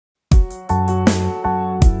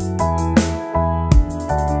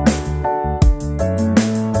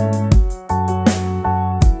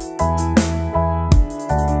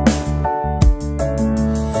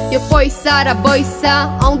पैसा र पैसा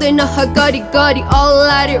आउँदैन गरी गरी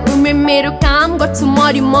अल्लारे उमे मेरो काम गर्छु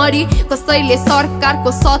मरी मरी कसैले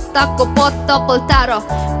सरकारको सत्ताको पत्ता पल्टार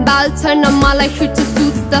बाल छैन मलाई खिच्छु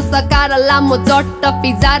सुत्त सकाएर लामो जट्ट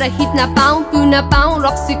पिजाएर हिट्न पाऊँ पिउन पाऊँ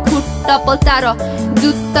रक्सी खुट्टा पल्टार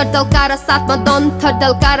जुत्ता टल्काएर साथमा दन्थ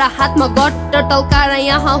टल्काएर हातमा गट्ट टल्काएर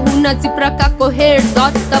यहाँ हुन जिब्राकाको हेर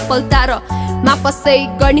दट्ट पल्टार मापसै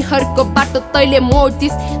गर्नेहरूको बाटो तैले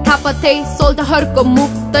मोड्दिस थापथै सोल्दाहरूको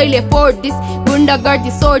मुख तैले फोड्दिस गुण्डा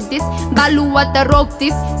गर्दिस सोड्दिस बालुवा त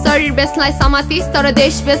रोक्दिस शरीर बेच्नलाई समातिस तर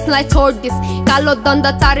देश बेच्नलाई छोड्दिस कालो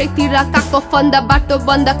दण्ड चारैतिर काको फन्द बाटो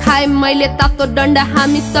बन्द खाए मैले तातो दण्ड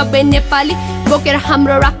हामी सबै नेपाली बोकेर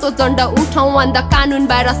हाम्रो रातो झण्डा उठाउँ अन्त कानुन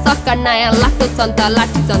बाहिर सरकार नयाँ लाग्दो चन्दा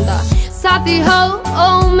लाठी चन्दा साथी हो ओ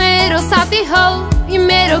मेरो साथी हो यो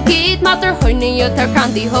मेरो गीत मात्र होइन यो त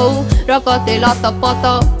क्रान्ति हो र कतै लत पत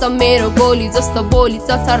छ मेरो गोली जस्तो बोली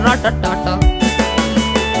चल्छ रटटट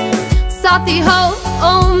साथी हो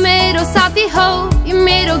ओ मेरो साथी हो यो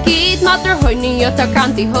मेरो गीत मात्र होइन यो त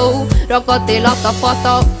क्रान्ति हो र कतै लत पत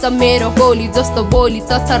छ मेरो गोली जस्तो बोली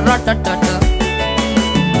चल्छ रटटट हो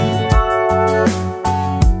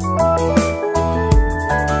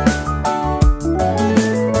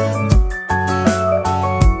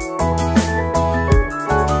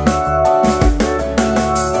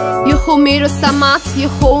मेरो समाज यो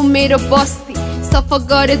हो मेरो बस्ती सफा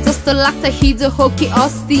गरे जस्तो लाग्छ हिजो हो कि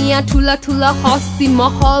अस्ति यहाँ ठुला ठुला हस्ती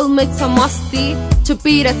महलमै छ मस्ती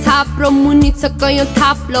छुपी र छाप र मुनि छ कयौं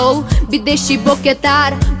थाप्लो विदेशी बोके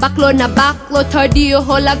तार बाक्लो न बाक्लो थडियो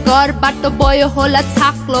होला घर बाटो बयो होला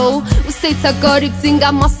छाक्लो उसै छ गरिब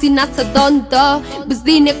जिङ्गा मसिना छ दन्त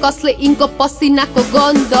बुझ्दिने कसले यिनको पसिनाको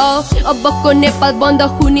गन्ध अबको नेपाल बन्द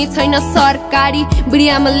हुने छैन सरकारी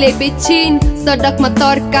बुढिआमाले बेचिन् सडकमा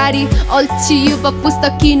तरकारी अल्छी युवा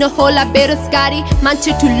पुस्तक किन होला बेरोजगारी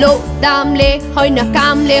मान्छे ठुलो दामले होइन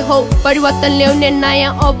कामले हो परिवर्तन ल्याउने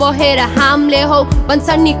नयाँ अब हेर हामले हो भन्छ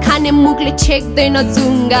नि खाने मुखले छेक्दैन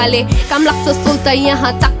जुङ्गाले काम लाग्छ सोल्ता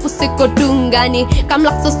यहाँ चाकपुसेको डुङ्गा नि काम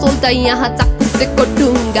लाग्छ सोल्ता यहाँ चाकपुसेको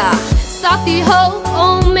डुङ्गा साथी हो ओ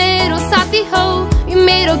मेरो साथी हो यो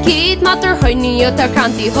मेरो गीत मात्र होइन यो त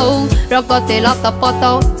क्रान्ति हो र कतै लत पत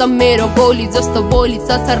छ मेरो गोली जस्तो बोली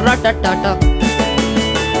चल्छ रटटट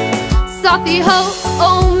साथी हो ओ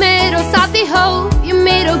मेरो साथी हो यो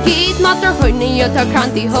मेरो गीत मात्र होइन यो त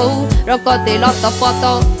क्रान्ति हो र कतै लत पत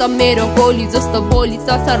छ मेरो गोली जस्तो बोली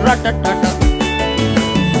चल्छ रटटट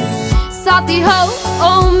साथी हो ओ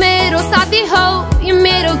मेरो साथी हो यो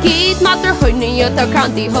मेरो गीत मात्र होइन यो त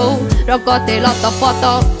क्रान्ति हो र कतै लत पत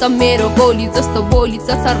छ मेरो गोली जस्तो बोली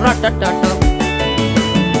चल्छ रटटट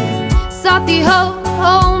साथी हो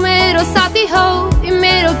ओ मेरो साथी हो यो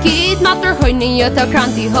मेरो गीत मात्र होइन यो त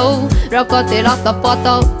क्रान्ति हो र कतै लत पत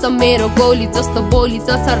छ मेरो गोली जस्तो बोली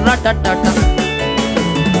चल्छ रटटट